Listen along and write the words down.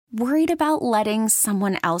Worried about letting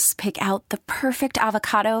someone else pick out the perfect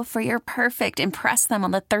avocado for your perfect impress them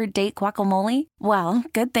on the third date guacamole? Well,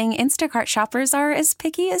 good thing Instacart shoppers are as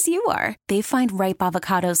picky as you are. They find ripe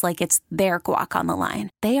avocados like it's their guac on the line.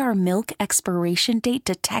 They are milk expiration date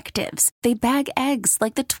detectives. They bag eggs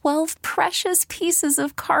like the 12 precious pieces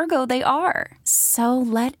of cargo they are. So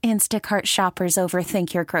let Instacart shoppers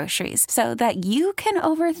overthink your groceries so that you can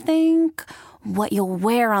overthink what you'll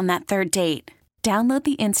wear on that third date. Download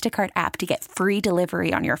the Instacart app to get free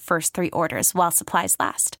delivery on your first 3 orders while supplies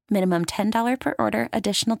last. Minimum $10 per order.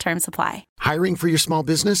 Additional terms apply. Hiring for your small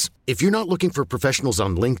business? If you're not looking for professionals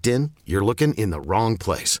on LinkedIn, you're looking in the wrong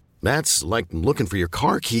place. That's like looking for your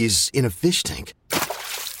car keys in a fish tank.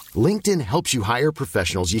 LinkedIn helps you hire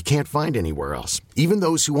professionals you can't find anywhere else, even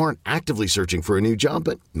those who aren't actively searching for a new job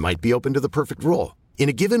but might be open to the perfect role. In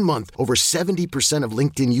a given month, over 70% of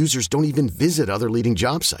LinkedIn users don't even visit other leading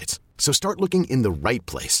job sites. So start looking in the right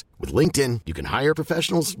place. With LinkedIn, you can hire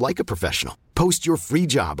professionals like a professional. Post your free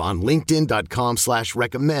job on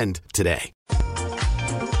linkedin.com/recommend today.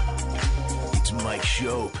 It's Mike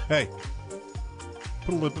Schopp. Hey,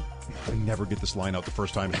 put a little. I never get this line out the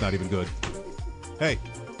first time. It's not even good. Hey,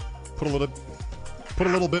 put a little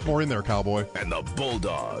bit more in there, cowboy. And the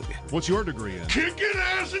Bulldog. What's your degree in? Kicking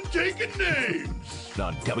ass and taking names.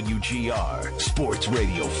 On WGR Sports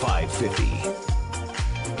Radio 550.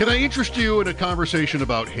 Can I interest you in a conversation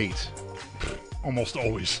about hate? Almost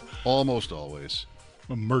always. Almost always.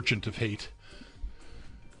 I'm a merchant of hate.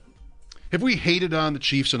 Have we hated on the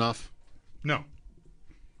Chiefs enough? No.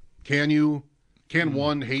 Can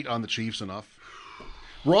one hate on the Chiefs enough?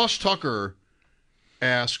 Ross Tucker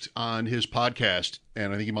asked on his podcast,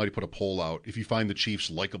 and I think he might have put a poll out, if you find the Chiefs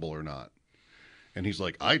likable or not. And he's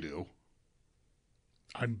like, I do.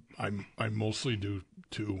 I mostly do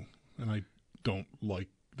too, and I don't like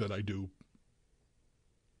that I do.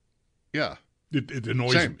 Yeah. It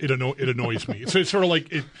annoys Same. it annoys me. It's sort of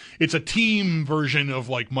like it's a team version of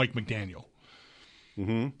like Mike McDaniel.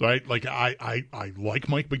 Mm-hmm. Right? Like I like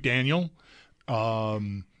Mike McDaniel.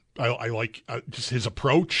 I like just his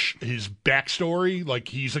approach, his backstory. Like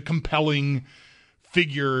he's a compelling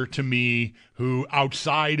figure to me who,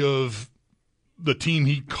 outside of the team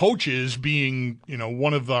he coaches being,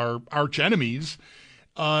 one of our arch enemies,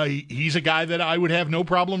 he's a guy that I would have no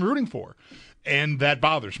problem rooting for. And that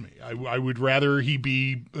bothers me. I would rather he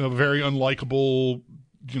be a very unlikable,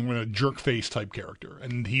 jerk face type character.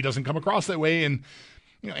 And he doesn't come across that way. And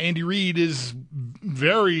Andy Reid is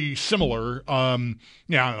very similar. I don't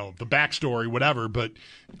know, the backstory, whatever, but,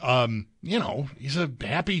 he's a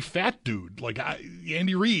happy fat dude. Like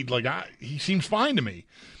Andy Reid, he seems fine to me.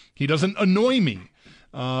 He doesn't annoy me.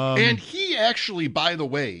 And he actually, by the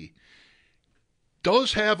way,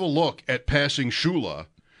 does have a look at passing Shula,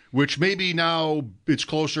 which maybe now it's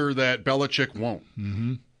closer that Belichick won't.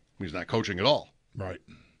 Mm-hmm. He's not coaching at all. Right.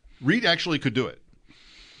 Reid actually could do it.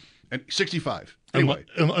 And 65. Anyway.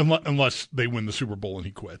 Unless they win the Super Bowl and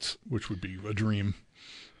he quits, which would be a dream.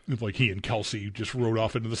 If he and Kelsey just rode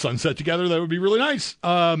off into the sunset together, that would be really nice.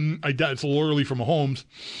 It's a little early for Mahomes.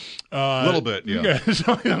 A little bit, yeah.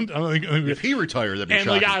 So if he retired, that'd be and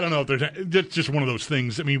shocking. I don't know if it's just one of those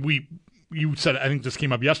things. I mean, you said, I think this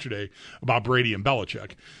came up yesterday about Brady and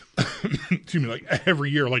Belichick. Excuse me, every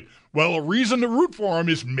year, a reason to root for them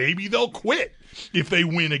is maybe they'll quit if they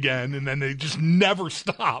win again, and then they just never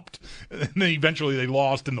stopped. And then eventually they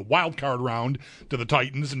lost in the wild card round to the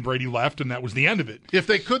Titans, and Brady left, and that was the end of it. If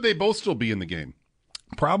they could, they'd both still be in the game.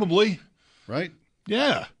 Probably. Right?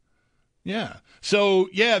 Yeah. Yeah. So,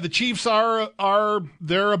 the Chiefs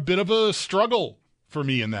they're a bit of a struggle for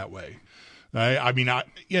me in that way.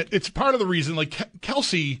 It's part of the reason,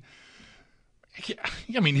 Kelsey,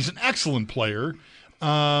 he's an excellent player.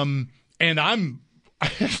 And I'm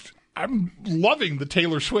loving the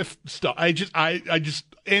Taylor Swift stuff. I just,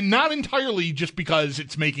 and not entirely just because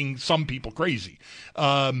it's making some people crazy.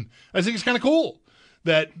 I think it's kind of cool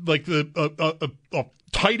that a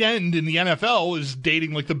tight end in the NFL is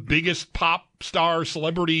dating the biggest pop star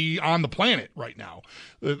celebrity on the planet right now.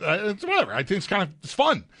 It's whatever. I think it's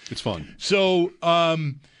fun. It's fun. So,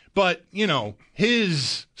 but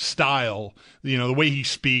his style, the way he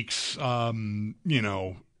speaks,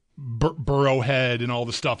 Burrowhead and all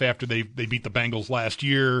the stuff after they beat the Bengals last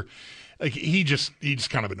year. He just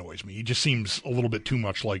kind of annoys me. He just seems a little bit too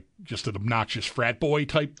much like just an obnoxious frat boy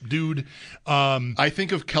type dude. I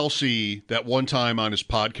think of Kelsey that one time on his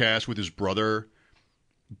podcast with his brother.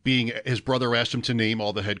 His brother asked him to name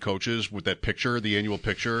all the head coaches with that picture, the annual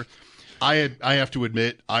picture. I have to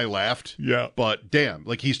admit, I laughed. Yeah. But damn,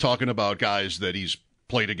 he's talking about guys that he's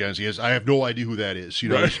played against. I have no idea who that is.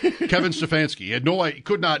 Right. Kevin Stefanski. He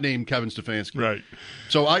could not name Kevin Stefanski. Right.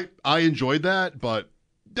 So I enjoyed that, but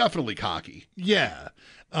definitely cocky. Yeah.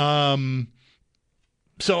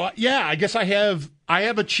 So I guess I have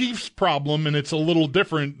a Chiefs problem, and it's a little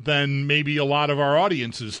different than maybe a lot of our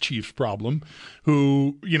audience's Chiefs problem,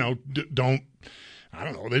 who don't. I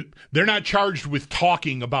don't know. They're not charged with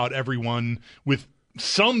talking about everyone with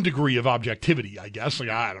some degree of objectivity, I guess. Like,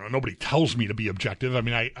 I don't know. Nobody tells me to be objective. I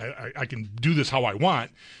mean, I can do this how I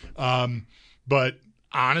want. But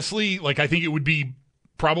honestly, like, I think it would be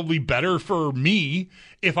probably better for me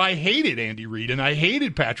if I hated Andy Reid and I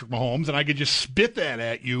hated Patrick Mahomes and I could just spit that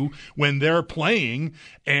at you when they're playing,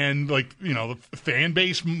 and the fan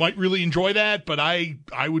base might really enjoy that, but I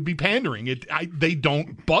would be pandering. They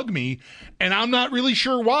don't bug me, and I'm not really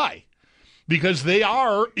sure why, because they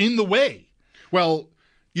are in the way. Well,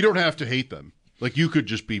 you don't have to hate them. Like, you could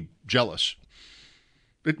just be jealous.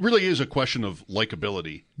 It really is a question of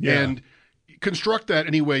likability, and construct that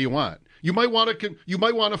any way you want. You might want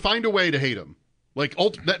to find a way to hate him. Like,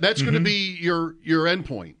 that's going to be your end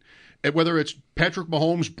point. And whether it's Patrick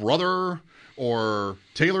Mahomes' brother or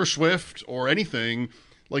Taylor Swift or anything,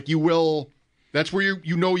 like, you will. That's where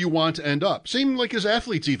you want to end up. Same like as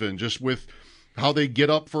athletes, even just with how they get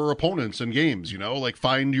up for opponents and games. Like,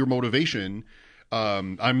 find your motivation.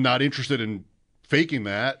 I'm not interested in faking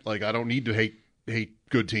that. Like, I don't need to hate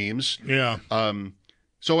good teams. Yeah.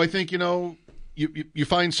 So I think you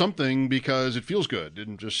find something because it feels good,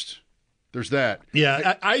 and just there's that.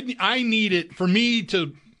 Yeah, I need it for me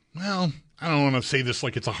to. Well, I don't want to say this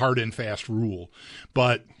like it's a hard and fast rule,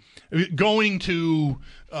 but going to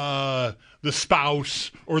the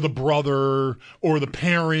spouse or the brother or the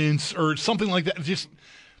parents or something like that, just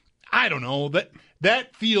I don't know,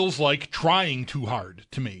 that feels like trying too hard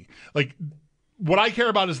to me. Like, what I care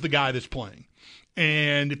about is the guy that's playing,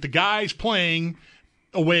 and if the guy's playing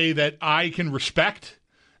a way that I can respect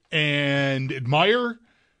and admire,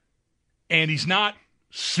 and he's not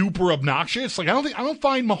super obnoxious. Like, I don't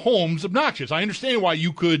find Mahomes obnoxious. I understand why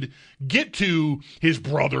you could get to his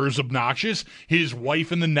brother's obnoxious, his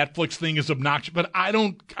wife in the Netflix thing is obnoxious, but I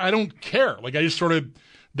don't care. Like, I just sort of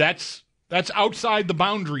that's outside the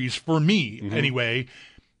boundaries for me anyway.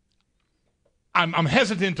 I'm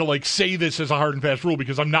hesitant to like say this as a hard and fast rule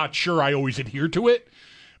because I'm not sure I always adhere to it.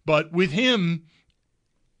 But with him,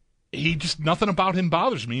 nothing about him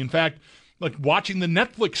bothers me. In fact, like watching the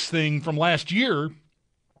Netflix thing from last year,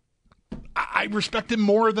 I respect him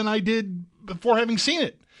more than I did before having seen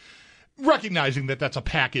it. Recognizing that that's a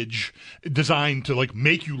package designed to like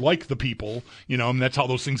make you like the people, and that's how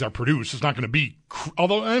those things are produced. It's not going to be,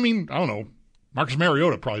 although, I mean, I don't know. Marcus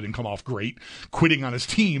Mariota probably didn't come off great quitting on his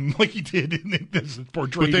team like he did in this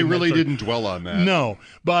portrayal. But they really didn't dwell on that. No,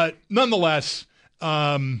 but nonetheless,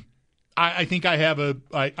 I think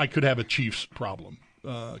I could have a Chiefs problem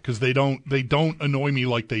because they don't annoy me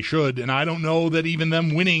like they should, and I don't know that even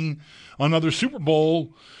them winning another Super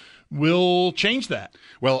Bowl will change that.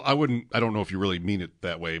 Well, I don't know if you really mean it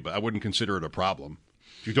that way, but I wouldn't consider it a problem.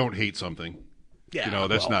 If you don't hate something,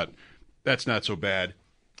 that's not so bad.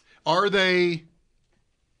 Are they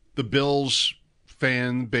the Bills'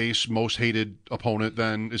 fan base most hated opponent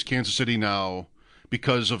then? Is Kansas City now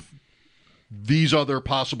because of these other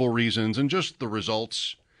possible reasons and just the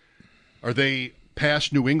results? Are they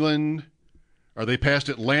past New England? Are they past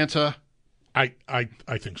Atlanta? I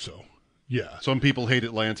think so. Yeah. Some people hate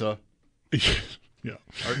Atlanta. Yeah.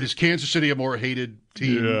 Is Kansas City a more hated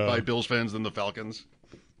team by Bills fans than the Falcons?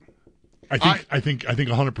 I think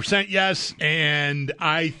 100% yes, and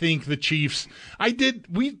I think the Chiefs.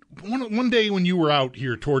 One day when you were out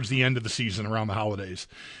here towards the end of the season around the holidays,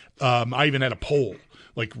 I even had a poll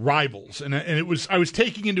like rivals, and I was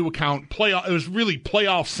taking into account playoff. It was really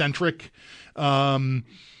playoff centric, and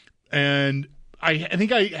I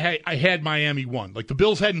think I had Miami won. Like, the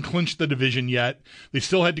Bills hadn't clinched the division yet; they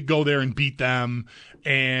still had to go there and beat them,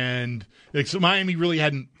 and so Miami really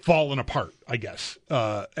hadn't fallen apart, I guess,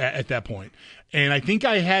 at that point. And I think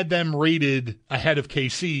I had them rated ahead of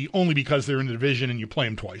KC only because they're in the division and you play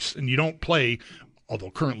them twice, and you don't play.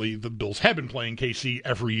 Although currently the Bills have been playing KC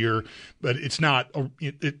every year, but it's not.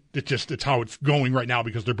 It's how it's going right now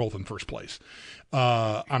because they're both in first place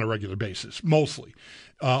on a regular basis, mostly.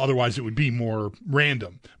 Otherwise, it would be more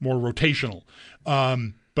random, more rotational.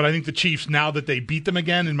 But I think the Chiefs, now that they beat them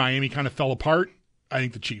again and Miami kind of fell apart, I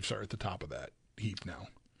think the Chiefs are at the top of that heap now.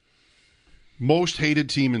 Most hated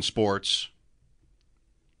team in sports.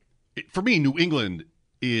 For me, New England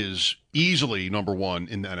is easily number one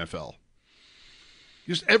in the NFL.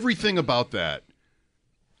 Just everything about that,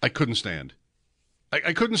 I couldn't stand.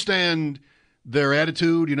 I couldn't stand their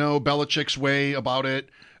attitude, Belichick's way about it.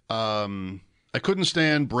 I couldn't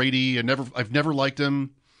stand Brady. I've never liked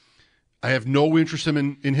him. I have no interest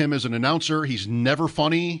in him as an announcer. He's never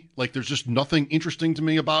funny. Like, there's just nothing interesting to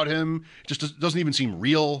me about him. Just doesn't even seem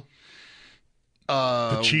real.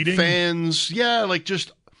 The cheating? Fans, yeah,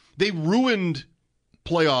 they ruined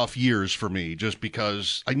playoff years for me just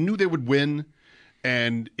because I knew they would win,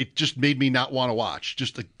 and it just made me not want to watch.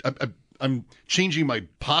 I'm changing my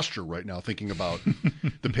posture right now thinking about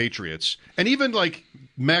the Patriots. And even,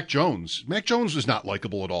 Mac Jones. Mac Jones is not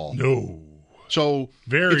likable at all. No. So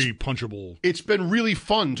very punchable. It's been really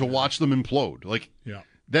fun to watch them implode.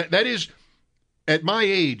 That is, at my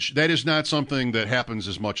age, that is not something that happens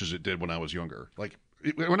as much as it did when I was younger.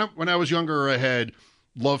 When I was younger, I had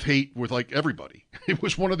love-hate with everybody. It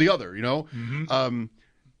was one or the other, Mm-hmm.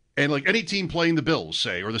 And any team playing the Bills,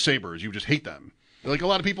 say, or the Sabres, you just hate them. A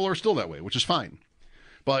lot of people are still that way, which is fine.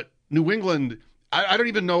 But New England, I don't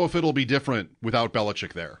even know if it'll be different without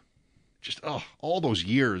Belichick there. Just all those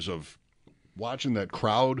years of watching that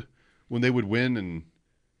crowd when they would win, and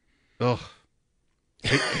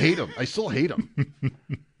hate them. I still hate them.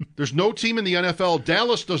 There's no team in the NFL.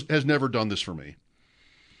 Dallas has never done this for me.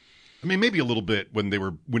 I mean, maybe a little bit when they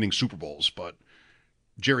were winning Super Bowls, but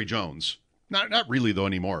Jerry Jones, not really though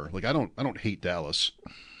anymore. I don't hate Dallas.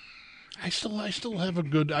 I still I still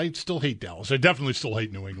hate Dallas. I definitely still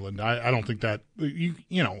hate New England. I don't think that New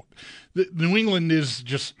England is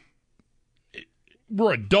just,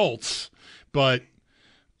 we're adults. But,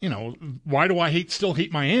 why do I still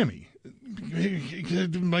hate Miami?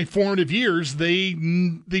 My formative years, they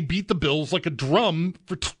beat the Bills like a drum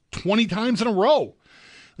for 20 times in a row.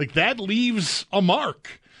 That leaves a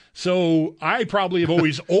mark. So I probably have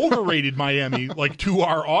always overrated Miami, to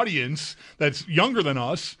our audience that's younger than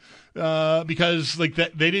us, because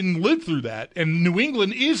that they didn't live through that. And New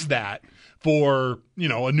England is that for,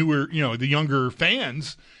 a newer, the younger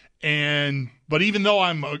fans. But even though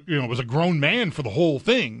I'm, was a grown man for the whole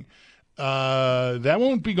thing, that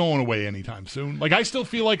won't be going away anytime soon. I still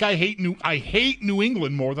feel like I hate New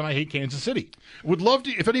England more than I hate Kansas City. Would love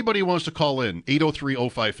to, if anybody wants to call in,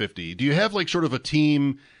 803-0550. Do you have sort of a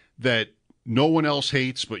team that no one else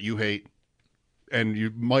hates but you hate, and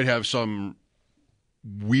you might have some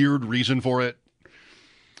weird reason for it?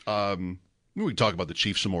 We can talk about the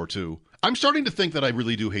Chiefs some more too. I'm starting to think that I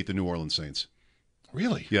really do hate the New Orleans Saints.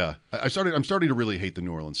 Really? Yeah. I'm starting to really hate the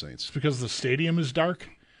New Orleans Saints. It's because the stadium is dark?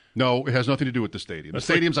 No, it has nothing to do with the stadium. The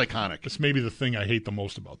stadium's iconic. That's maybe the thing I hate the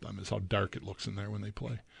most about them is how dark it looks in there when they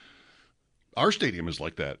play. Our stadium is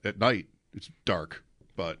like that. At night, it's dark.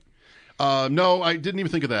 But no, I didn't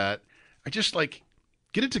even think of that. I just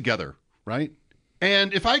get it together, right?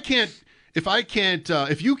 And if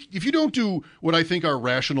you don't do what I think are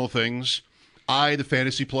rational things, the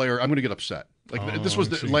fantasy player, I'm going to get upset. This was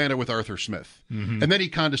Atlanta with Arthur Smith. Mm-hmm. And then he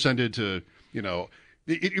condescended to,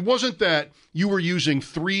 it wasn't that you were using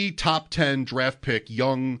 3 top 10 draft pick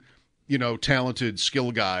young, talented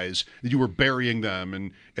skill guys, that you were burying them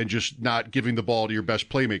and just not giving the ball to your best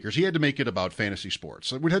playmakers. He had to make it about fantasy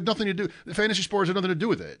sports. It had nothing to do, fantasy sports had nothing to do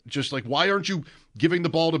with it. Just why aren't you giving the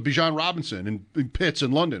ball to Bijan Robinson and Pitts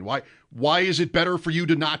in London? Why is it better for you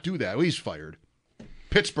to not do that? Well, he's fired.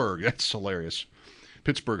 Pittsburgh, that's hilarious.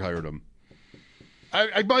 Pittsburgh hired him.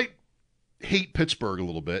 I might hate Pittsburgh a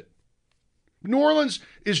little bit. New Orleans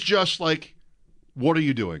is just what are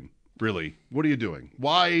you doing? Really? What are you doing?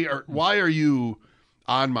 Why are you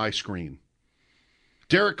on my screen?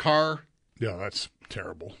 Derek Carr? Yeah, that's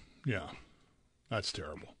terrible. Yeah, that's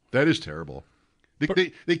terrible. That is terrible.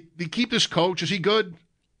 They keep this coach. Is he good?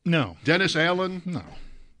 No. Dennis Allen? No.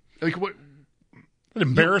 What? An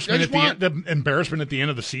embarrassment the embarrassment at the end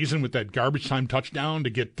of the season with that garbage time touchdown to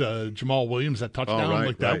get Jamal Williams that touchdown. Oh,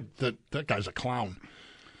 right. That guy's a clown.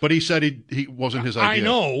 But he said he wasn't his idea. I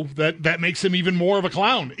know that makes him even more of a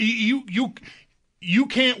clown. You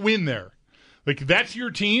can't win there. That's your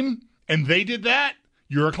team, and they did that.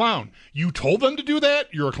 You're a clown. You told them to do that.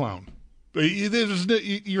 You're a clown.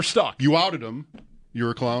 You're stuck. You outed him.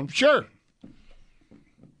 You're a clown. Sure.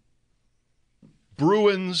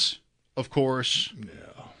 Bruins. Of course.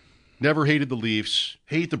 Yeah. Never hated the Leafs.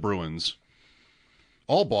 Hate the Bruins.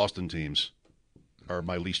 All Boston teams are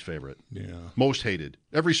my least favorite. Yeah. Most hated.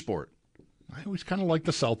 Every sport. I always kind of like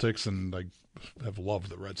the Celtics, and I have loved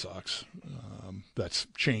the Red Sox. That's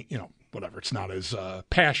changed, whatever. It's not as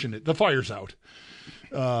passionate. The fire's out.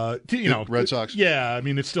 Red Sox? Yeah, I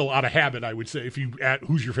mean, it's still out of habit, I would say. If you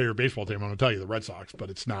who's your favorite baseball team, I'm going to tell you the Red Sox, but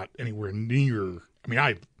it's not anywhere near. I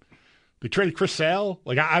mean, they traded Chris Sale.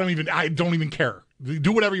 I don't even care.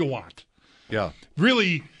 Do whatever you want. Yeah.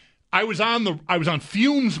 Really, I was on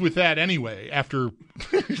fumes with that anyway after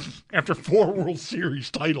after 4 World Series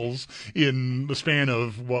titles in the span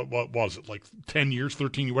of what was it, like 10 years,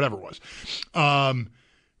 13 years, whatever it was.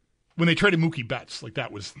 When they traded Mookie Betts, like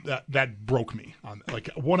that broke me. Like,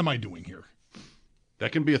 what am I doing here?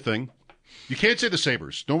 That can be a thing. You can't say the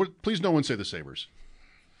Sabres. Please, no one say the Sabres.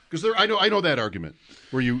 Because I know that argument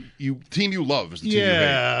where you team you love is the team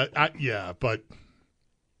you hate. But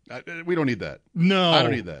we don't need that. No, I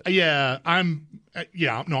don't need that. Yeah,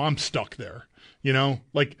 I'm stuck there. You know,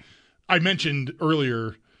 like I mentioned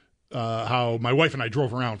earlier, how my wife and I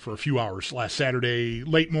drove around for a few hours last Saturday,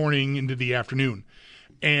 late morning into the afternoon,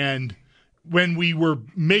 and when we were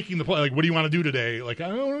making the play, like, what do you want to do today? Like,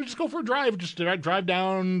 oh, just go for a drive. Just drive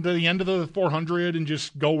down to the end of the 400 and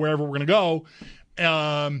just go wherever we're going to go.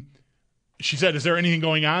 She said, is there anything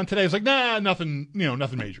going on today? I was like, nah, nothing,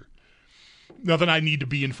 nothing major. Nothing I need to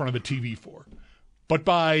be in front of the TV for. But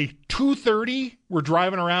by 2:30, we're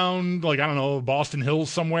driving around, like, I don't know, Boston Hills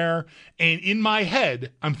somewhere. And in my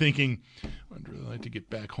head, I'm thinking, I'd really like to get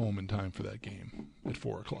back home in time for that game at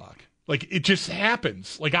 4 o'clock. Like, it just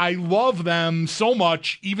happens. Like, I love them so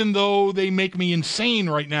much, even though they make me insane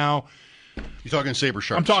right now. You're talking Sabres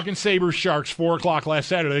Sharks. I'm talking Sabres Sharks, 4 o'clock last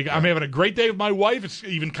Saturday. I'm having a great day with my wife. It's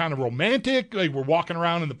even kind of romantic. Like, we're walking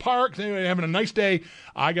around in the park, having a nice day.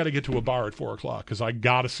 I got to get to a bar at 4 o'clock because I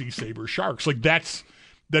got to see Sabres Sharks. Like,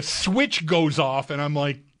 the switch goes off, and I'm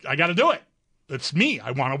like, I got to do it. That's me.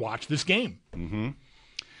 I want to watch this game. Mm-hmm.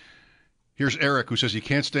 Here's Eric, who says he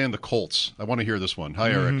can't stand the Colts. I want to hear this one.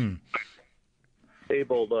 Hi, Eric. Hey,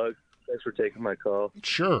 Bulldog. Thanks for taking my call.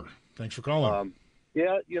 Sure. Thanks for calling.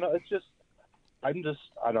 Yeah, it's just, I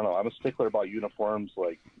don't know. I'm a stickler about uniforms.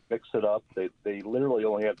 Like, mix it up. They literally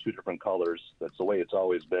only have 2 different colors. That's the way it's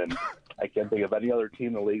always been. I can't think of any other team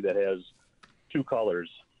in the league that has 2 colors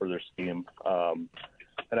for their scheme.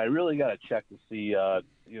 And I really got to check to see,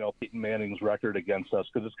 Peyton Manning's record against us,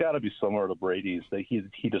 because it's got to be similar to Brady's.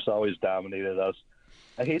 He just always dominated us.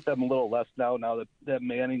 I hate them a little less now that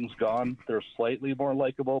Manning's gone. They're slightly more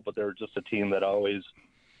likable, but they're just a team that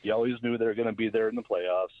you always knew they were going to be there in the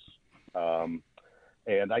playoffs.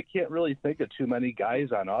 And I can't really think of too many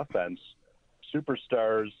guys on offense,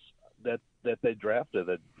 superstars that they drafted.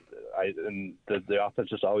 And the offense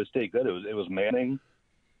just always stayed good. It was Manning,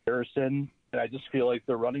 Harrison, and I just feel like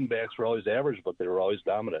the running backs were always average, but they were always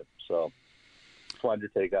dominant. So just wanted your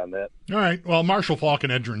take on that. All right. Well, Marshall Faulk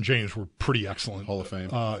and Edgerrin James were pretty excellent. Hall of Fame.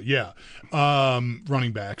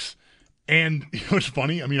 Running backs. And it's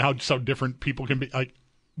funny, I mean, how different people can be. Like,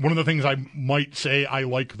 one of the things I might say I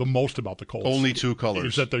like the most about the Colts. Only 2 colors.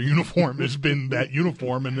 Is that their uniform has been that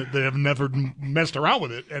uniform, and that they have never messed around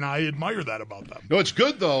with it, and I admire that about them. No, it's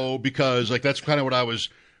good, though, because, like, that's kind of what I was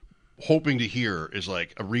hoping to hear, is,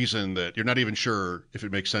 like, a reason that you're not even sure if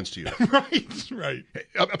it makes sense to you. Right.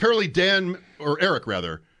 Apparently Eric,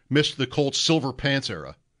 missed the Colts silver pants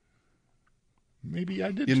era. Maybe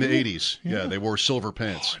I did, in too. the 80s. Yeah, they wore silver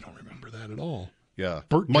pants. I don't remember that at all. Yeah.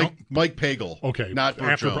 Mike Pagel. Okay. Not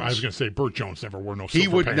Burt Jones. I was going to say Burt Jones never wore no silver pants. He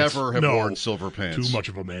would never have worn silver pants. Too much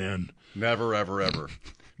of a man. Never, ever, ever.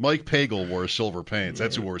 Mike Pagel wore silver pants.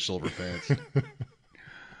 That's who wore silver pants.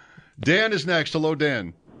 Dan is next. Hello,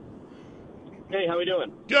 Dan. Hey, how we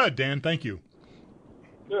doing? Good, Dan. Thank you.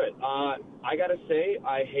 Good. I got to say,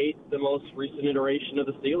 I hate the most recent iteration of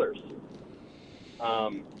the Steelers.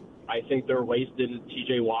 I think they're wasting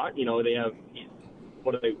T.J. Watt. They have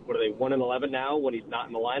what are they 1-11 now when he's not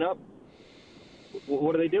in the lineup?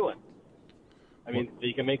 What are they doing? I mean,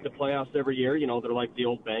 you can make the playoffs every year. They're like the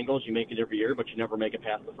old Bengals. You make it every year, but you never make it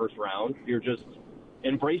past the first round. You're just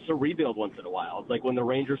embrace a rebuild once in a while. It's like when the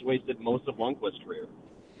Rangers wasted most of Lundqvist's career.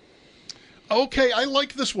 Okay, I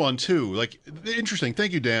like this one too. Like, interesting.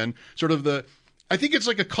 Thank you, Dan. I think it's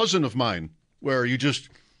like a cousin of mine where you hate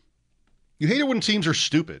it when teams are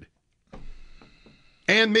stupid.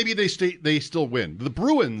 And maybe they still win. The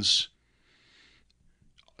Bruins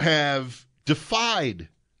have defied,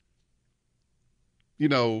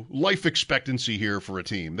 life expectancy here for a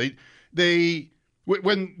team.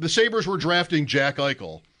 When the Sabres were drafting Jack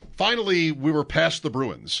Eichel, finally we were past the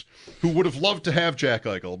Bruins, who would have loved to have Jack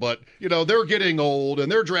Eichel, but they're getting old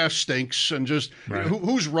and their draft stinks, and just right.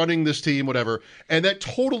 Who's running this team, whatever. And that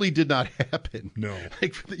totally did not happen. No,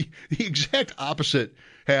 like the exact opposite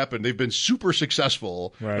happened. They've been super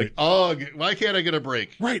successful. Right. Like, why can't I get a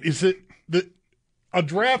break? Right. Is it a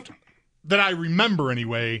draft that I remember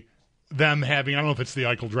anyway? Them having, I don't know if it's the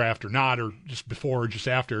Eichel draft or not, or just before or just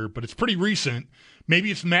after, but it's pretty recent.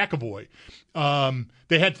 Maybe it's McAvoy.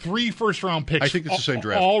 They had 3 first-round picks. I think it's the same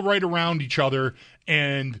draft. All right around each other,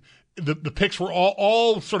 and the picks were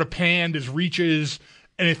all sort of panned as reaches,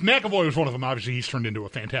 And if McAvoy was one of them, obviously he's turned into a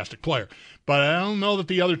fantastic player. But I don't know that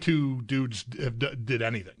the other two dudes did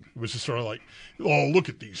anything. It was just sort of like, oh, look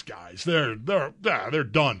at these guys. They're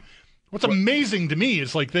done. What's amazing to me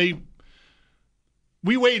is like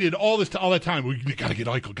we waited all that time. We got to get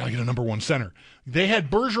Eichel, got to get a number one center. They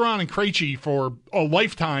had Bergeron and Krejci for a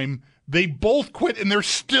lifetime. They both quit, and they're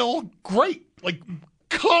still great. Like,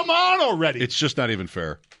 come on already. It's just not even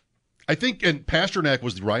fair. I think, and Pasternak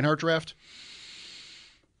was the Reinhart draft.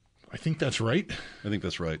 I think that's right. I think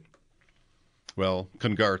that's right. Well,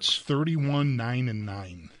 congrats.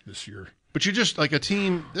 31-9-9 this year. But you just, like a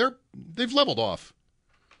team, they've leveled off.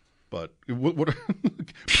 But what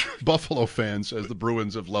Buffalo fans, as the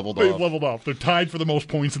Bruins, have leveled off. They've leveled off. They're tied for the most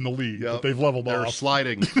points in the league, but they've leveled off. They're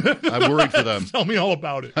sliding. I'm worried for them. Tell me all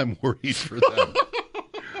about it. I'm worried for them.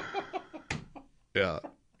 Yeah.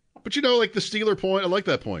 But, like the Steeler point, I like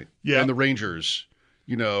that point. Yeah. And the Rangers,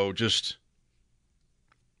 just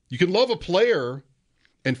you can love a player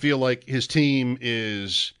and feel like his team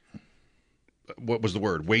is, what was the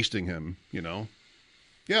word, wasting him,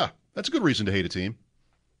 Yeah, that's a good reason to hate a team.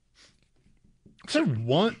 Is there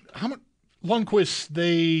how much Lundqvist,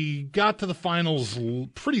 they got to the finals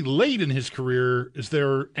pretty late in his career. Is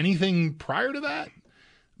there anything prior to that?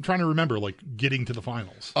 I'm trying to remember, like, getting to the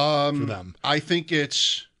finals for them. I think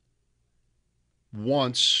it's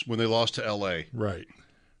once when they lost to L.A. Right.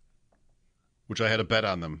 Which I had a bet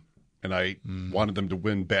on them, and I wanted them to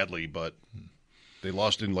win badly, but they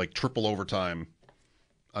lost in, like, triple overtime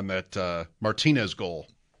on that Martinez goal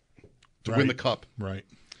to win the cup. Right.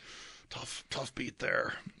 Tough beat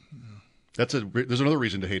there. There's another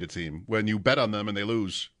reason to hate a team when you bet on them and they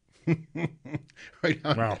lose. Right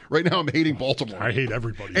now, I'm hating Baltimore. I hate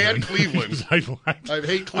everybody. And Cleveland. I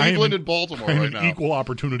hate Cleveland and Baltimore right now. I'm an equal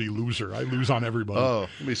opportunity loser. I lose on everybody. Oh,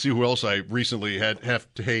 let me see who else I recently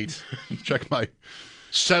have to hate. Check my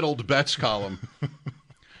settled bets column.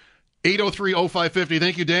 803-0550.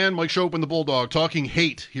 Thank you, Dan. Mike Schopp and the Bulldog talking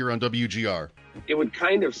hate here on WGR. It would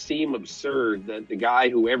kind of seem absurd that the guy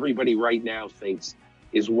who everybody right now thinks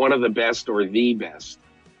is one of the best or the best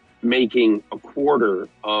making a quarter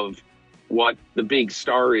of what the big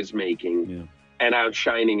star is making and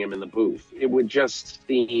outshining him in the booth. It would just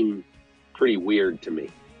seem pretty weird to me.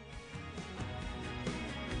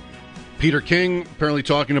 Peter King apparently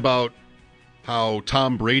talking about how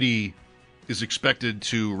Tom Brady is expected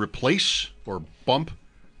to replace or bump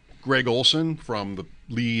Greg Olsen from the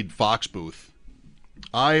lead Fox booth.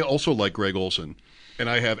 I also like Greg Olsen, and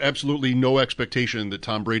I have absolutely no expectation that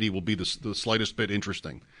Tom Brady will be the slightest bit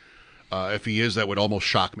interesting. If he is, that would almost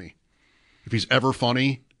shock me. If he's ever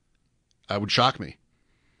funny, that would shock me.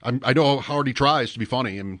 I know how hard he tries to be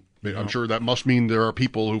funny, and I'm sure that must mean there are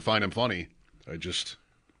people who find him funny. I'm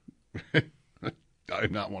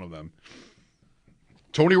not one of them.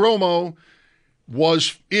 Tony Romo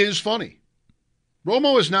is funny.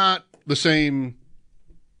 Romo is not the same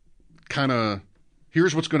kind of,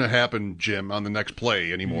 here's what's going to happen, Jim, on the next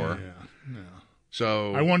play anymore. Yeah.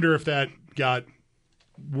 So I wonder if that got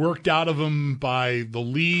worked out of him by the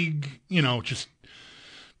league, just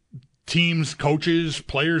teams, coaches,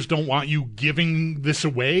 players don't want you giving this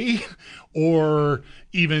away, or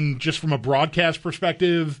even just from a broadcast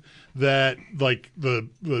perspective that like the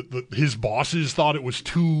his bosses thought it was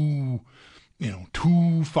too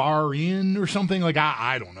far in or something. Like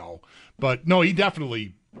I don't know. But no, he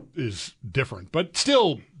definitely is different, but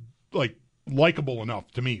still like likable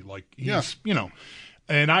enough to me. Like he's,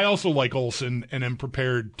 and I also like Olsen and am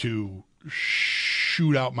prepared to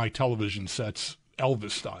shoot out my television sets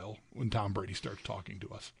Elvis style when Tom Brady starts talking to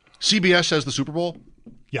us. CBS has the Super Bowl?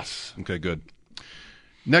 Yes. Okay, good.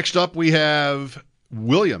 Next up, we have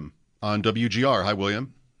William on WGR. Hi,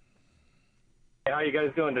 William. Hey, how you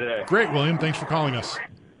guys doing today? Great, William. Thanks for calling us.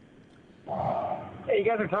 Hey, you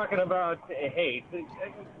guys are talking about hate.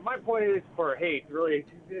 My point is for hate really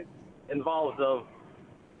involves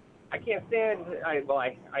I can't stand, I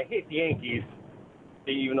hate the Yankees,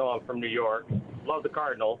 even though I'm from New York. Love the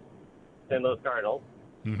Cardinals, St. Louis Cardinals.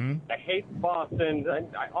 Mm-hmm. I hate Boston.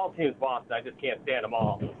 All teams Boston. I just can't stand them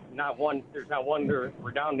all. There's not one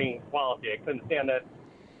redounding quality. I couldn't stand that.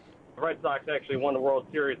 The Red Sox actually won the World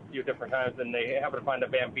Series a few different times, and they happened to find a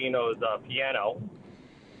Bambino's piano.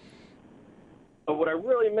 But what I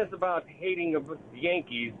really miss about hating the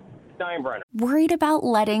Yankees is Steinbrenner. Worried about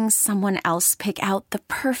letting someone else pick out the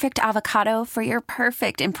perfect avocado for your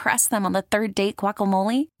perfect impress them on the third date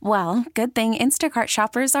guacamole? Well, good thing Instacart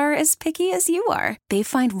shoppers are as picky as you are. They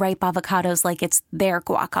find ripe avocados like it's their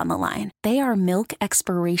guac on the line. They are milk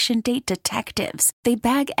expiration date detectives. They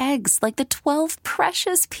bag eggs like the 12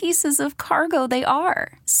 precious pieces of cargo they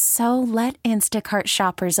are. So let Instacart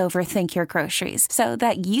shoppers overthink your groceries so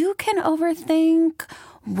that you can overthink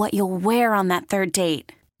what you'll wear on that third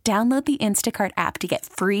date. Download the Instacart app to get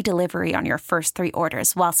free delivery on your first 3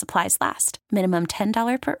 orders while supplies last. Minimum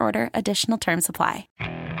 $10 per order. Additional terms apply.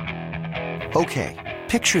 Okay,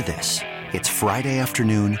 picture this. It's Friday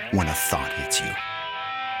afternoon when a thought hits you.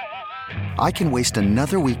 I can waste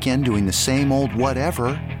another weekend doing the same old whatever,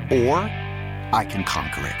 or I can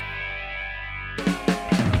conquer it.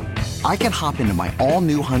 I can hop into my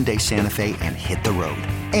all-new Hyundai Santa Fe and hit the road.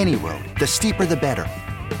 Any road. The steeper, the better.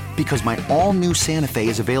 Because my all-new Santa Fe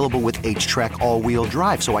is available with H-Track all-wheel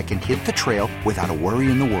drive, so I can hit the trail without a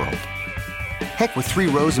worry in the world. Heck, with 3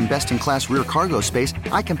 rows and best-in-class rear cargo space,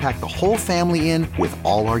 I can pack the whole family in with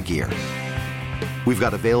all our gear. We've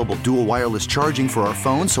got available dual wireless charging for our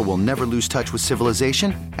phones, so we'll never lose touch with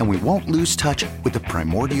civilization, and we won't lose touch with the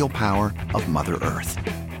primordial power of Mother Earth.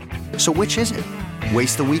 So which is it?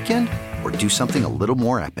 Waste the weekend or do something a little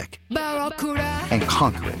more epic? And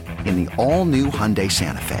conquer it in the all-new Hyundai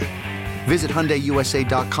Santa Fe. Visit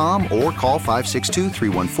HyundaiUSA.com or call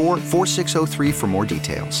 562-314-4603 for more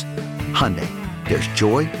details. Hyundai, there's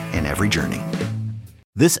joy in every journey.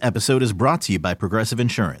 This episode is brought to you by Progressive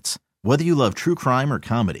Insurance. Whether you love true crime or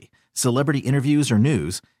comedy, celebrity interviews or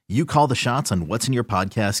news, you call the shots on what's in your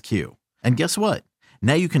podcast queue. And guess what?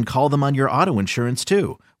 Now you can call them on your auto insurance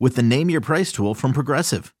too with the Name Your Price tool from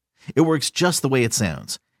Progressive. It works just the way it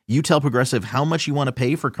sounds. You tell Progressive how much you want to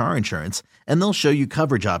pay for car insurance, and they'll show you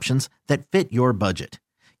coverage options that fit your budget.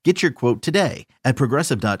 Get your quote today at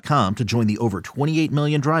Progressive.com to join the over 28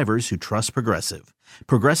 million drivers who trust Progressive.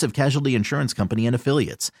 Progressive Casualty Insurance Company and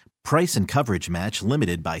Affiliates. Price and coverage match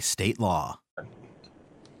limited by state law.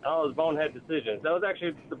 All those bonehead decisions. That was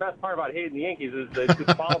actually the best part about hating the Yankees is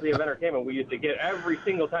the quality of entertainment we used to get every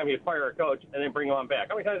single time you'd fire a coach and then bring him on back.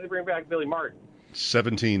 How many times did they bring back Billy Martin?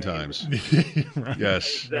 17 times. Right.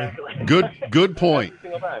 Yes. Exactly. Good point. Every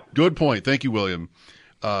single time. Good point. Thank you, William.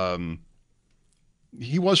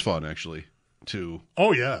 He was fun, actually, to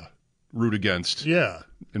Oh, yeah. root against Yeah.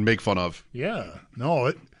 and make fun of. Yeah. No,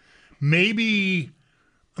 it maybe,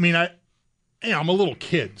 I mean, I'm a little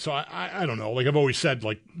kid, so I don't know. Like I've always said,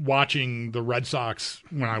 like watching the Red Sox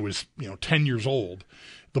when I was, 10 years old,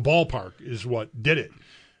 the ballpark is what did it.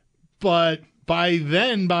 But by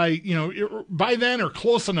then or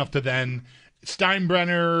close enough to then,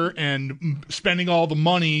 Steinbrenner and spending all the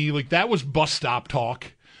money, like that was bus stop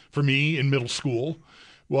talk for me in middle school.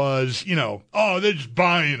 Was, they're just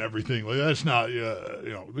buying everything. Like that's not,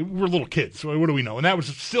 we're little kids. So what do we know? And that was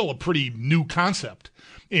still a pretty new concept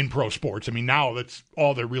in pro sports. I mean, now that's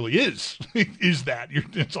all there really is that.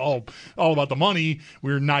 It's all about the money.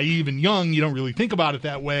 We're naive and young. You don't really think about it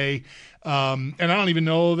that way. And I don't even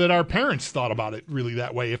know that our parents thought about it really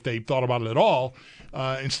that way, if they thought about it at all.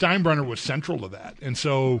 And Steinbrenner was central to that. And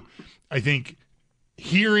so I think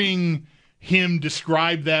hearing him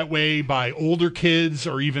described that way by older kids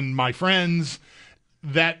or even my friends,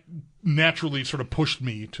 that naturally sort of pushed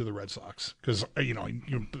me to the Red Sox because, at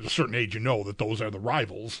a certain age, that those are the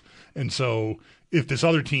rivals. And so if this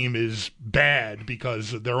other team is bad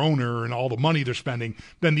because of their owner and all the money they're spending,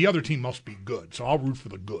 then the other team must be good. So I'll root for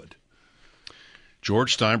the good.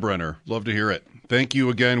 George Steinbrenner. Love to hear it. Thank you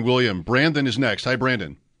again, William. Brandon is next. Hi,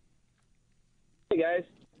 Brandon. Hey, guys.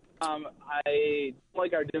 I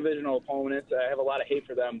like our divisional opponents. I have a lot of hate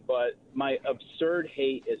for them, but my absurd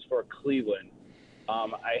hate is for Cleveland.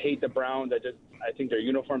 I hate the Browns. I think their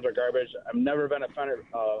uniforms are garbage. I've never been a fan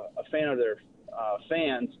of their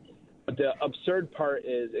fans. But the absurd part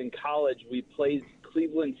is in college we played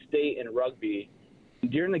Cleveland State in rugby.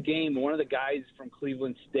 During the game, one of the guys from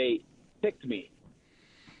Cleveland State picked me,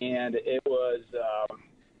 and it was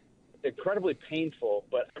incredibly painful.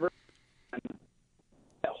 But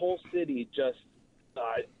that whole city just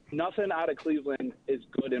nothing out of Cleveland is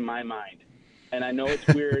good in my mind. And I know it's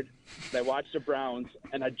weird. I watch the Browns,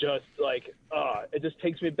 and I just it just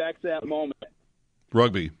takes me back to that moment.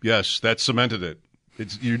 Rugby, yes, that cemented it.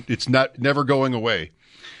 It's never going away.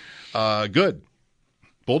 Good.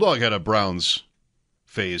 Bulldog had a Browns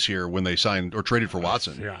phase here when they signed or traded for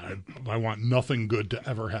Watson. Yeah, I want nothing good to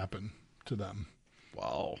ever happen to them.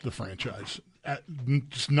 Wow, the franchise,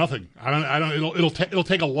 just nothing. I don't. It'll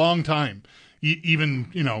take a long time.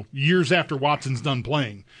 Even years after Watson's done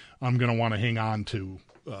playing, I'm going to want to hang on to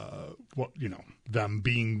them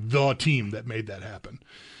being the team that made that happen.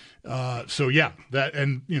 So yeah, that's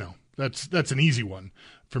an easy one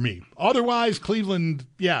for me. Otherwise, Cleveland,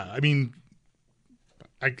 yeah, I mean,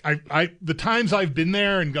 I the times I've been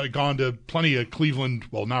there and gone to plenty of Cleveland,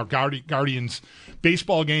 well, now Guardians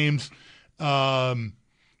baseball games,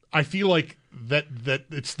 I feel like that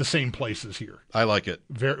it's the same places here. I like it.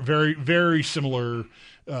 Very, very, very similar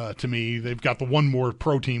to me. They've got the one more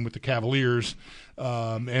pro team with the Cavaliers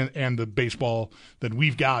and the baseball that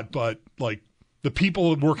we've got, but like the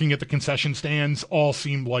people working at the concession stands all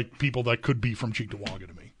seem like people that could be from Cheektowaga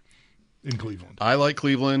to me in Cleveland. I like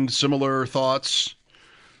Cleveland. Similar thoughts.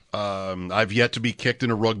 I've yet to be kicked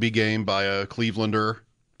in a rugby game by a Clevelander,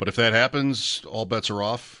 but if that happens, all bets are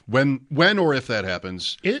off. When or if that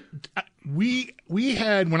happens, we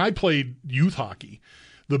had, when I played youth hockey,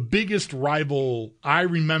 the biggest rival I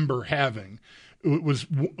remember having,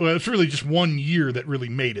 it's really just 1 year that really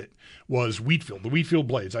made it, was Wheatfield, the Wheatfield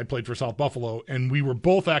Blades. I played for South Buffalo, and we were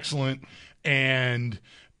both excellent, and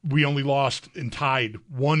we only lost and tied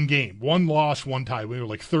one game. One loss, one tie. We were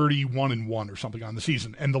like 31-1 or something on the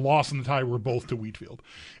season. And the loss and the tie were both to Wheatfield.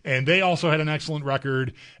 And they also had an excellent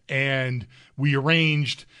record. And we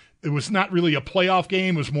arranged, it was not really a playoff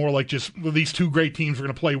game. It was more like just, well, these two great teams were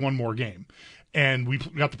going to play one more game. And we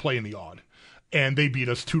got to play in the odd. And they beat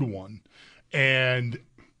us 2-1. And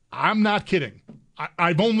I'm not kidding.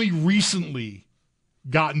 I've only recently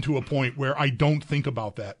gotten to a point where I don't think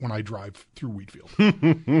about that when I drive through Wheatfield.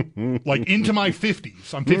 Like into my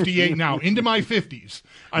 50s. I'm 58 now. Into my 50s.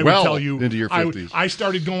 I would tell you. Into your 50s. I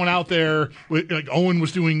started going out there. Like Owen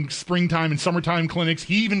was doing springtime and summertime clinics.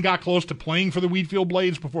 He even got close to playing for the Wheatfield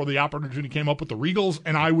Blades before the opportunity came up with the Regals,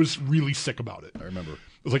 and I was really sick about it. I remember.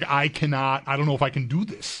 It was like, I don't know if I can do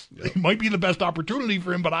this. Yep. It might be the best opportunity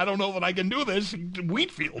for him, but I don't know that I can do this.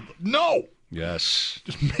 Wheatfield. No. Yes.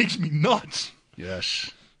 Just makes me nuts.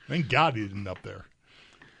 Yes. Thank God he didn't up there.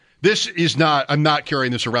 This is not, I'm not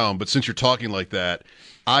carrying this around, but since you're talking like that,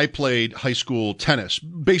 I played high school tennis,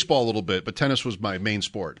 baseball a little bit, but tennis was my main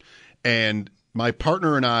sport. And my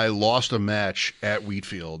partner and I lost a match at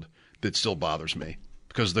Wheatfield that still bothers me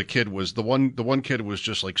because the kid was, the one kid was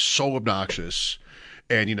just like so obnoxious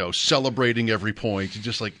and, celebrating every point,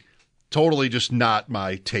 just like totally just not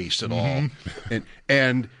my taste at all.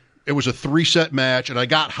 And it was a 3-set match, and I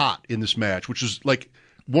got hot in this match, which is like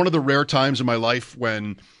one of the rare times in my life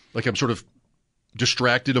when like I'm sort of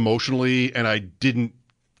distracted emotionally and I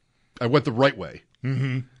went the right way.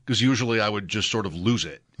 Because usually I would just sort of lose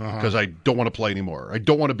it because I don't want to play anymore. I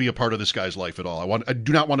don't want to be a part of this guy's life at all. I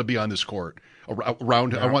do not want to be on this court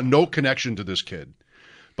around. I want no connection to this kid.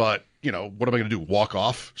 But, what am I going to do? Walk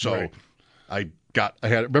off? So right. I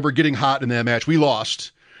remember getting hot in that match. We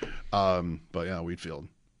lost. But yeah, Wheatfield.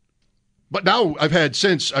 But now I've had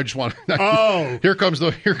since. I just want. Here comes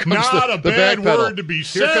the not a bad back pedal. Word to be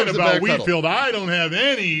said about Wheatfield. I don't have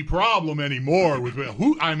any problem anymore with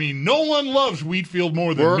who. I mean, no one loves Wheatfield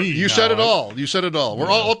more than me. You said it all. You said it all.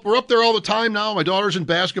 We're up there all the time now. My daughter's in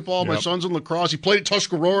basketball. My son's in lacrosse. He played at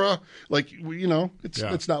Tuscarora. Like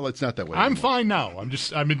it's not that way. I'm fine now.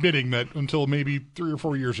 I'm admitting that until maybe 3 or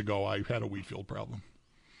 4 years ago, I had a Wheatfield problem.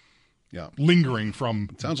 Yeah, lingering from.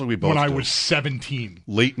 It sounds like we both when I was 17.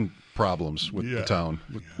 Latent problems with the town,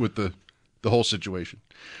 with the whole situation.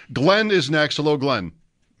 Glenn is next. Hello, Glenn.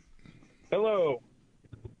 Hello.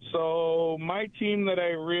 So my team that I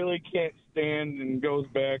really can't stand and goes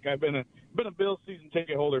back. I've been a Bills season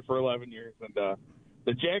ticket holder for 11 years, and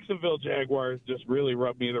the Jacksonville Jaguars just really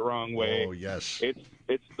rubbed me the wrong way. Oh yes.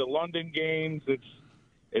 It's the London games.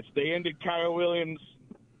 It's they ended Kyle Williams'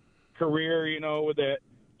 career, with that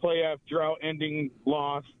playoff drought-ending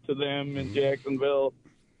loss to them in Jacksonville.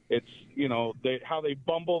 It's, how they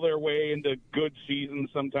bumble their way into good seasons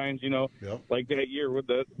sometimes, like that year with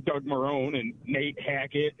the Doug Marrone and Nate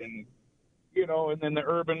Hackett and, and then the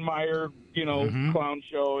Urban Meyer, clown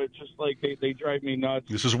show. It's just like they drive me nuts.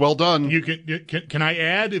 This is well done. You can I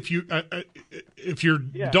add, if you're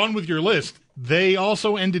done with your list, they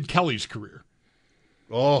also ended Kelly's career.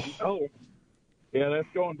 Oh. Yeah, that's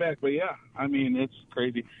going back. But, yeah, I mean, it's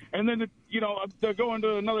crazy. And then, to go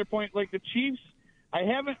into another point, like the Chiefs, I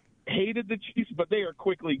haven't hated the Chiefs, but they are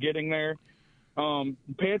quickly getting there.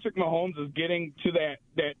 Patrick Mahomes is getting to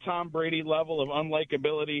that Tom Brady level of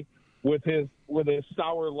unlikability with his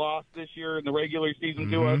sour loss this year in the regular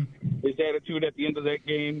season to us, his attitude at the end of that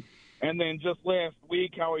game. And then just last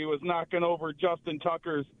week, how he was knocking over Justin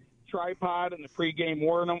Tucker's tripod and the pregame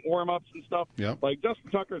warm-ups and stuff. Yep. Like, Justin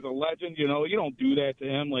Tucker's a legend, you don't do that to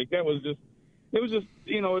him. Like, it was just,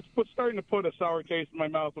 it's starting to put a sour taste in my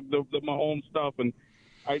mouth of the Mahomes stuff. And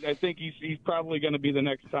I think he's probably going to be the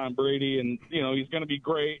next Tom Brady, and he's going to be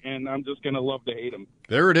great, and I'm just going to love to hate him.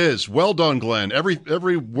 There it is. Well done, Glenn.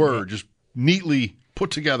 Every word just neatly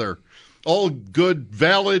put together. All good,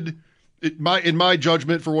 valid, in my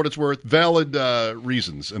judgment, for what it's worth, valid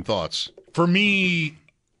reasons and thoughts. For me,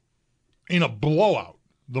 in a blowout,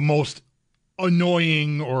 the most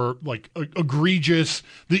annoying or egregious,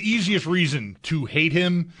 the easiest reason to hate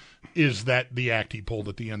him is that the act he pulled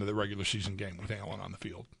at the end of the regular season game with Allen on the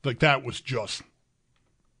field. That was just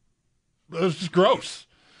gross.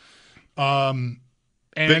 And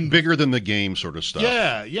bigger than the game sort of stuff.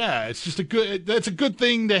 Yeah. It's just that's a good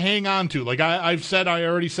thing to hang on to. I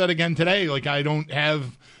already said again today, I don't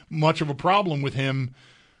have much of a problem with him.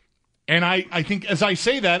 And I think as I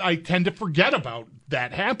say that, I tend to forget about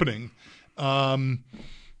that happening.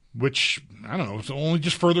 Which, I don't know, it only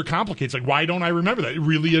just further complicates. Why don't I remember that? It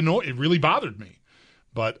really bothered me.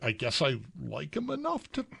 But I guess I like him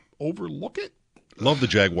enough to overlook it. Love the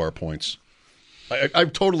Jaguar points. I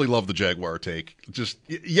totally love the Jaguar take. Just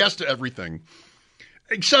yes to everything.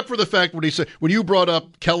 Except for the fact when you brought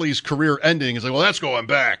up Kelly's career ending, it's well, that's going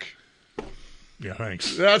back. Yeah,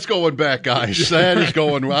 thanks. That's going back, guys. That is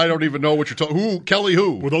going. I don't even know what you're talking. Who? Kelly?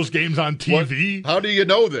 Who? Were those games on TV? How do you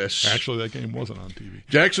know this? Actually, that game wasn't on TV.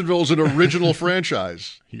 Jacksonville's an original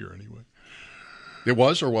franchise. Here, anyway. It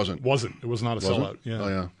was or wasn't? Wasn't. It was not a sellout. Yeah.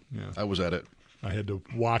 Oh, yeah. I was at it. I had to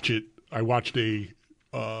watch it. I watched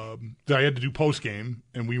I had to do post game,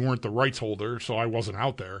 and we weren't the rights holder, so I wasn't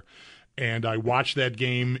out there. And I watched that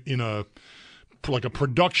game in a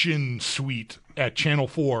production suite at Channel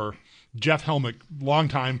 4. Jeff Helmick,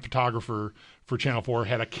 longtime photographer for Channel 4,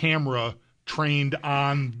 had a camera trained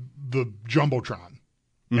on the Jumbotron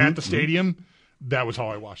at the stadium. Mm-hmm. That was how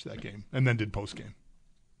I watched that game, and then did post game.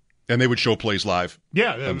 And they would show plays live.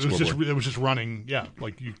 Yeah, it was just running. Yeah,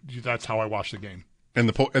 that's how I watched the game. And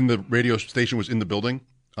the radio station was in the building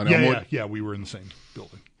on Elmwood? Yeah, we were in the same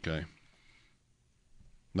building. Okay.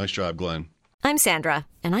 Nice job, Glenn. I'm Sandra,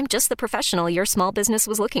 and I'm just the professional your small business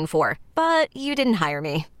was looking for. But you didn't hire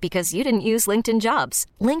me because you didn't use LinkedIn Jobs.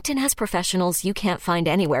 LinkedIn has professionals you can't find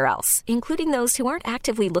anywhere else, including those who aren't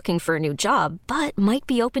actively looking for a new job, but might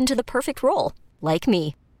be open to the perfect role, like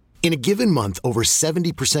me. In a given month, over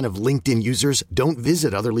 70% of LinkedIn users don't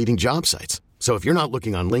visit other leading job sites. So if you're not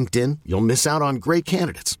looking on LinkedIn, you'll miss out on great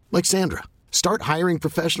candidates like Sandra. Start hiring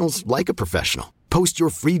professionals like a professional. Post your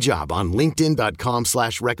free job on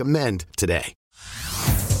linkedin.com/recommend today.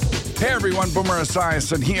 Hey everyone, Boomer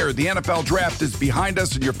Esiason here. The NFL Draft is behind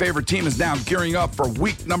us and your favorite team is now gearing up for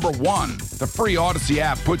week number 1. The free Odyssey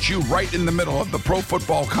app puts you right in the middle of the pro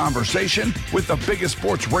football conversation with the biggest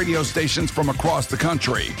sports radio stations from across the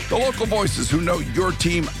country. The local voices who know your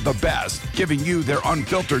team the best, giving you their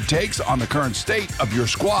unfiltered takes on the current state of your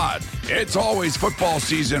squad. It's always football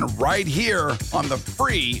season right here on the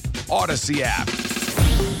free Odyssey app.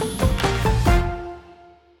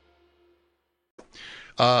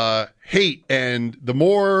 Hate, and the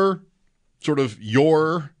more sort of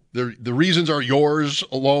the reasons are yours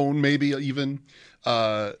alone, maybe even,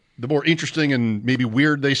 the more interesting and maybe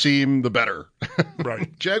weird they seem, the better.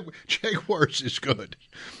 Right. Jaguars is good.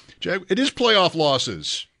 It is playoff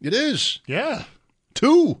losses. It is. Yeah.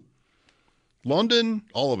 2. London,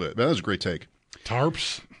 all of it. Man, that was a great take.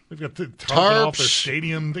 Tarps. They've got the tarps off their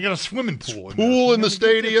stadium. They got a swimming pool. In the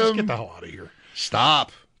stadium. Just get the hell out of here.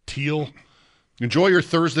 Stop. Teal. Enjoy your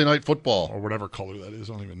Thursday night football. Or whatever color that is.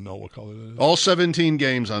 I don't even know what color that is. All 17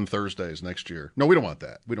 games on Thursdays next year. No, we don't want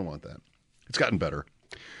that. It's gotten better.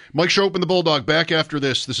 Mike Schopp and the Bulldog back after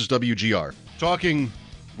this. This is WGR. Talking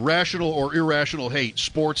rational or irrational hate,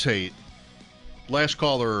 sports hate. Last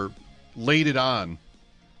caller laid it on.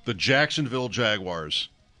 The Jacksonville Jaguars.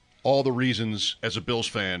 All the reasons as a Bills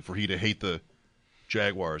fan for he to hate the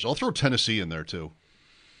Jaguars. I'll throw Tennessee in there too.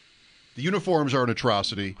 The uniforms are an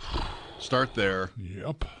atrocity. Start there.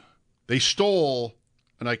 Yep. They stole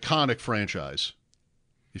an iconic franchise,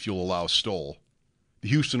 if you'll allow stole. The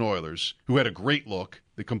Houston Oilers, who had a great look.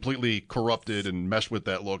 They completely corrupted and messed with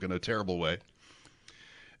that look in a terrible way.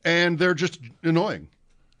 And they're just annoying.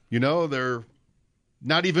 They're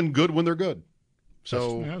not even good when they're good.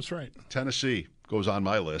 So that's right. Tennessee goes on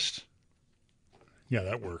my list. Yeah,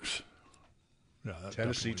 that works. Yeah, that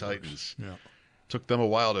Tennessee Titans. Works. Yeah. Took them a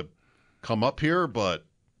while to come up here, but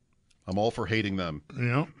I'm all for hating them.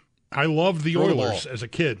 I loved the Oilers as a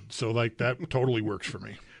kid, so that totally works for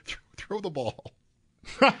me. Throw the ball.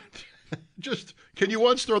 Can you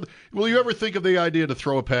once throw will you ever think of the idea to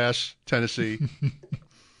throw a pass, Tennessee?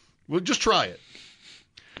 Well, just try it.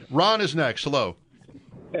 Ron is next. Hello.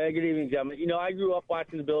 Good evening, gentlemen. You know, I grew up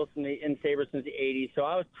watching the Bills and Sabres since the 80s, so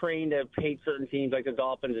I was trained to hate certain teams like the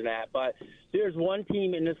Dolphins and that. But there's one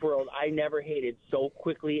team in this world I never hated so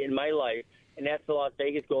quickly in my life, and that's the Las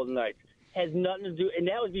Vegas Golden Knights. Has nothing to do, and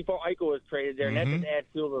that was before Eichel was traded there, and that just adds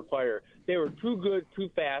fuel to the fire. They were too good, too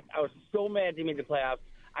fast. I was so mad they made the playoffs.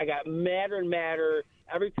 I got madder and madder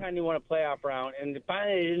every time they won a playoff round, and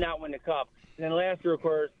finally they did not win the cup. And then last year, of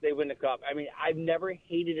course, they win the cup. I mean, I've never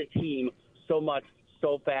hated a team so much,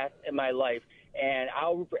 so fast in my life. And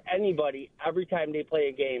I'll root for anybody every time they play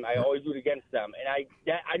a game. I always root against them. And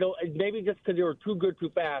I don't, maybe just because they were too good, too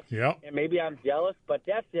fast. Yep. And maybe I'm jealous, but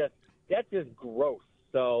that's just gross.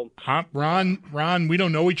 So, Ron, we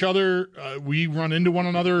don't know each other. We run into one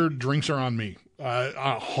another. Drinks are on me.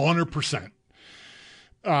 100%.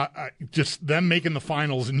 Just them making the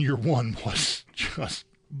finals in year one was just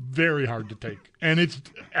very hard to take. And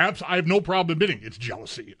I have no problem admitting it's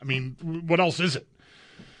jealousy. I mean, what else is it?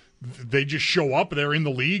 They just show up, they're in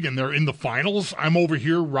the league, and they're in the finals. I'm over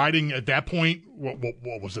here riding at that point.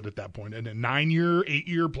 What was it at that point? And a 9-year,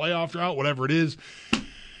 8-year playoff drought, whatever it is.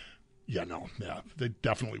 Yeah, that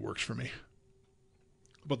definitely works for me.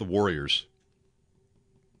 How about the Warriors?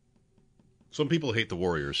 Some people hate the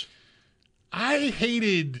Warriors. I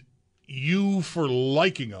hated you for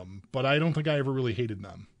liking them, but I don't think I ever really hated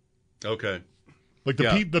them. Okay. Like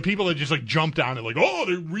the people that just like jumped on it, like, oh,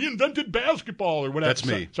 they reinvented basketball or whatever. That's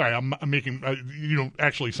me. Sorry, I'm making. You don't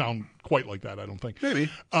actually sound quite like that. I don't think. Maybe.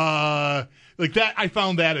 Like that, I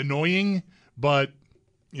found that annoying, but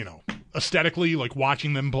aesthetically, like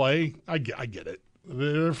watching them play, I get it.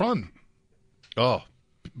 They're fun. Oh,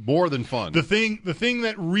 more than fun. The thing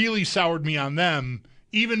that really soured me on them,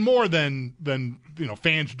 even more than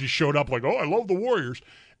fans who just showed up like, oh, I love the Warriors,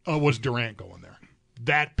 was Durant going there.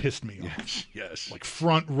 That pissed me off. Yes. Like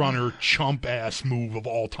front runner chump ass move of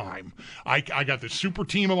all time. I got this super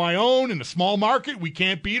team of my own in a small market. We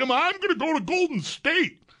can't beat them. I'm going to go to Golden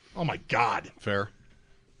State. Oh my God. Fair.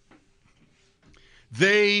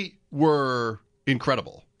 They were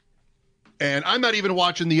incredible. And I'm not even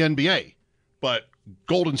watching the NBA, but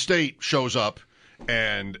Golden State shows up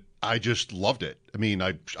and I just loved it. I mean,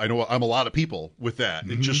 I know I'm a lot of people with that.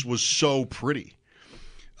 It just was so pretty.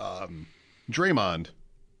 Draymond,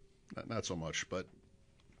 not so much, but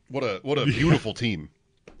what a beautiful team.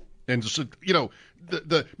 And just,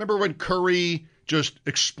 remember when Curry just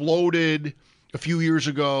exploded a few years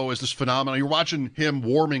ago as this phenomenon? You're watching him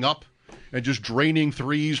warming up and just draining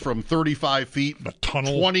threes from 35 feet, the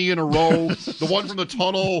tunnel, 20 in a row, the one from the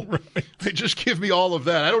tunnel. Right. They just give me all of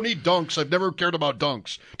that. I don't need dunks. I've never cared about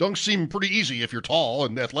dunks. Dunks seem pretty easy if you're tall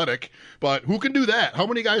and athletic, but who can do that? How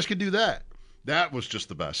many guys can do that? That was just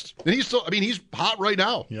the best. And he's hot right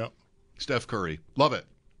now. Yep. Steph Curry. Love it.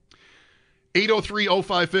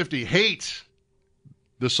 803-0550. Hate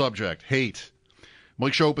the subject. Hate.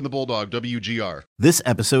 Mike Shope and the Bulldog, WGR. This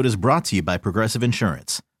episode is brought to you by Progressive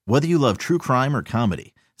Insurance. Whether you love true crime or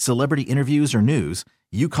comedy, celebrity interviews or news,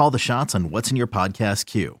 you call the shots on what's in your podcast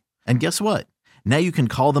queue. And guess what? Now you can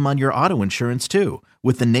call them on your auto insurance too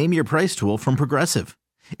with the Name Your Price tool from Progressive.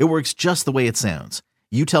 It works just the way it sounds.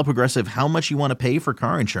 You tell Progressive how much you want to pay for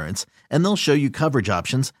car insurance, and they'll show you coverage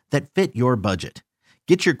options that fit your budget.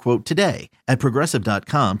 Get your quote today at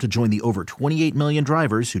Progressive.com to join the over 28 million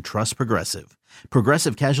drivers who trust Progressive.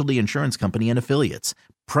 Progressive Casualty Insurance Company and Affiliates.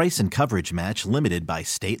 Price and coverage match limited by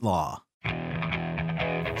state law.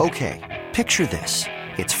 Okay, picture this.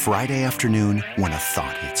 It's Friday afternoon when a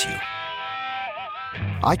thought hits you.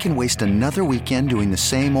 I can waste another weekend doing the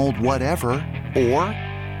same old whatever, or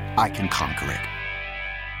I can conquer it.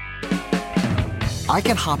 I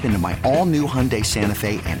can hop into my all-new Hyundai Santa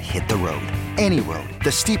Fe and hit the road. Any road.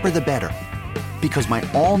 The steeper, the better. Because my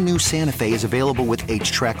all-new Santa Fe is available with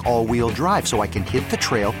H-Track all-wheel drive, so I can hit the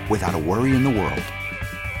trail without a worry in the world.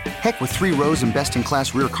 Heck, with 3 rows and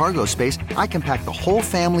best-in-class rear cargo space, I can pack the whole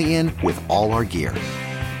family in with all our gear.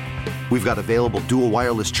 We've got available dual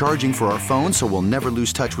wireless charging for our phones, so we'll never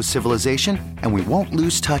lose touch with civilization, and we won't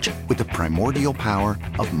lose touch with the primordial power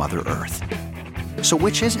of Mother Earth. So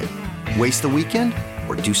which is it? Waste the weekend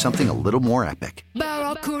or do something a little more epic?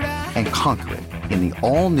 And conquer it in the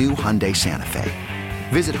all-new Hyundai Santa Fe.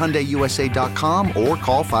 Visit HyundaiUSA.com or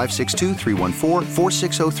call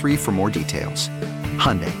 562-314-4603 for more details.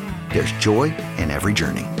 Hyundai, there's joy in every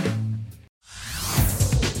journey.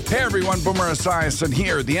 Hey everyone, Boomer Esiason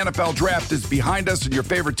here. The NFL Draft is behind us and your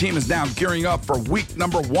favorite team is now gearing up for week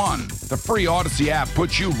number 1. The free Odyssey app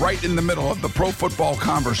puts you right in the middle of the pro football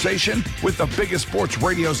conversation with the biggest sports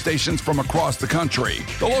radio stations from across the country.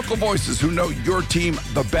 The local voices who know your team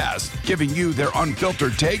the best, giving you their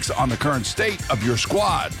unfiltered takes on the current state of your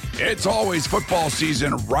squad. It's always football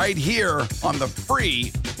season right here on the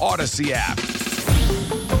free Odyssey app.